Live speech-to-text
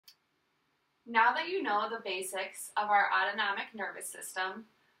Now that you know the basics of our autonomic nervous system,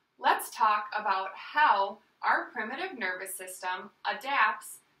 let's talk about how our primitive nervous system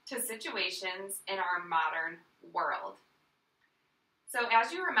adapts to situations in our modern world. So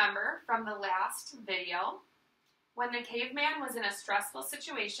as you remember from the last video, when the caveman was in a stressful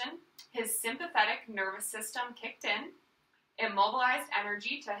situation, his sympathetic nervous system kicked in. It mobilized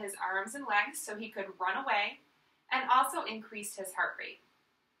energy to his arms and legs so he could run away, and also increased his heart rate.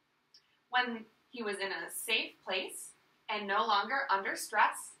 When he was in a safe place and no longer under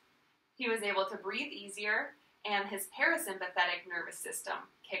stress, he was able to breathe easier, and his parasympathetic nervous system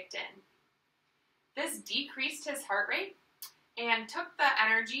kicked in. This decreased his heart rate and took the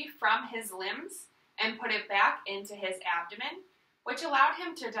energy from his limbs and put it back into his abdomen, which allowed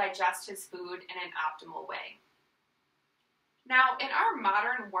him to digest his food in an optimal way. Now, in our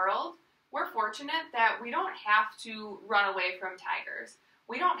modern world, we're fortunate that we don't have to run away from tigers.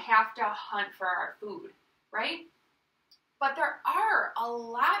 We don't have to hunt for our food, right? But there are a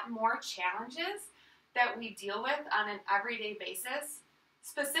lot more challenges that we deal with on an everyday basis,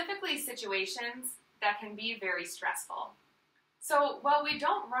 specifically situations that can be very stressful. So while we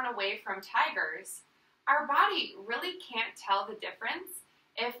don't run away from tigers, our body really can't tell the difference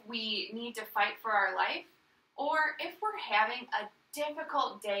if we need to fight for our life or if we're having a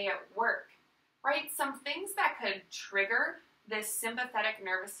difficult day at work, right? Some things that could trigger this sympathetic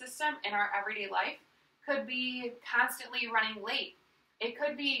nervous system in our everyday life could be constantly running late. It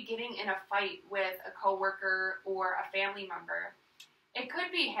could be getting in a fight with a coworker or a family member. It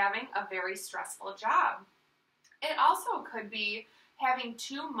could be having a very stressful job. It also could be having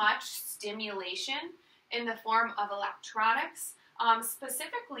too much stimulation in the form of electronics,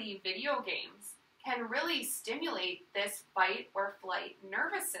 specifically video games, can really stimulate this fight or flight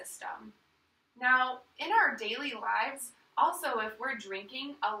nervous system. Now, in our daily lives, also if we're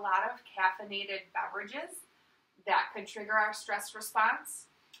drinking a lot of caffeinated beverages, that could trigger our stress response.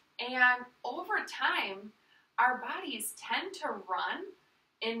 And over time, our bodies tend to run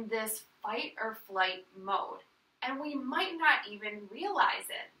in this fight or flight mode, and we might not even realize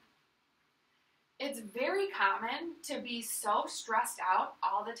it. It's very common to be so stressed out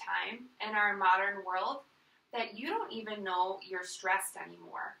all the time in our modern world that you don't even know you're stressed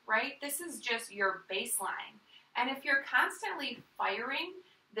anymore, right? This is just your baseline. And if you're constantly firing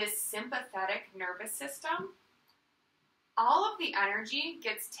this sympathetic nervous system, all of the energy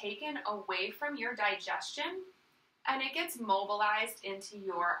gets taken away from your digestion and it gets mobilized into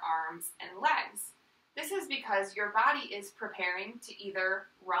your arms and legs. This is because your body is preparing to either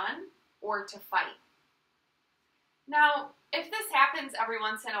run or to fight. Now, if this happens every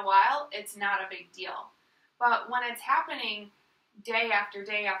once in a while, it's not a big deal. But when it's happening day after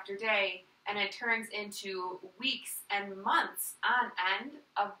day after day, and it turns into weeks and months on end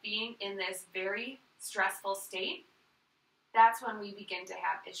of being in this very stressful state, that's when we begin to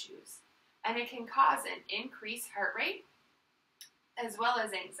have issues. And it can cause an increased heart rate as well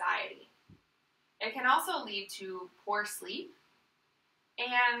as anxiety. It can also lead to poor sleep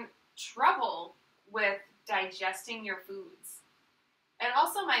and trouble with digesting your foods. It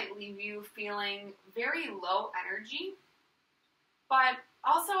also might leave you feeling very low energy, but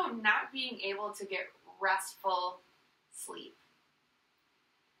also not being able to get restful sleep.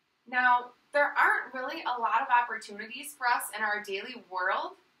 Now, there aren't really a lot of opportunities for us in our daily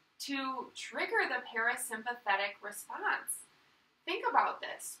world to trigger the parasympathetic response. Think about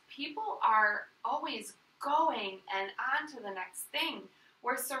this. People are always going and on to the next thing.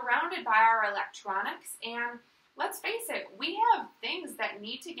 We're surrounded by our electronics, and let's face it, we have things that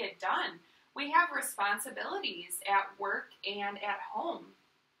need to get done. We have responsibilities at work and at home.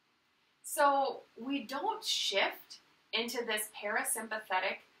 So we don't shift into this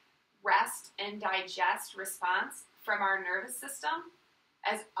parasympathetic rest and digest response from our nervous system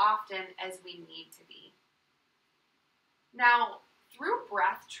as often as we need to be. Now, through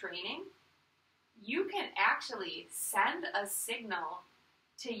breath training, you can actually send a signal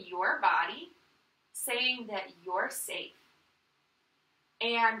to your body saying that you're safe.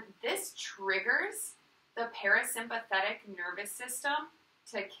 And this triggers the parasympathetic nervous system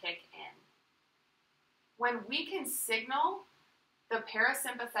to kick in. When we can signal the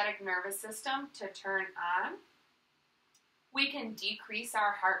parasympathetic nervous system to turn on, we can decrease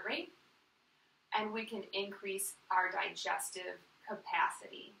our heart rate and we can increase our digestive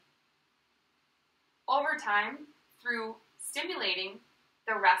capacity. Over time, through stimulating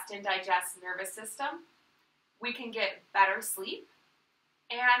the rest and digest nervous system, we can get better sleep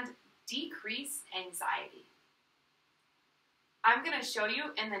and decrease anxiety. I'm going to show you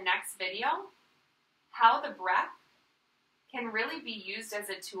in the next video how the breath can really be used as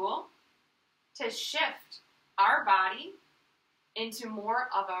a tool to shift our body into more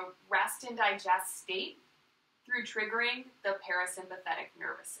of a rest and digest state through triggering the parasympathetic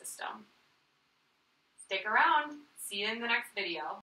nervous system. Stick around. See you in the next video.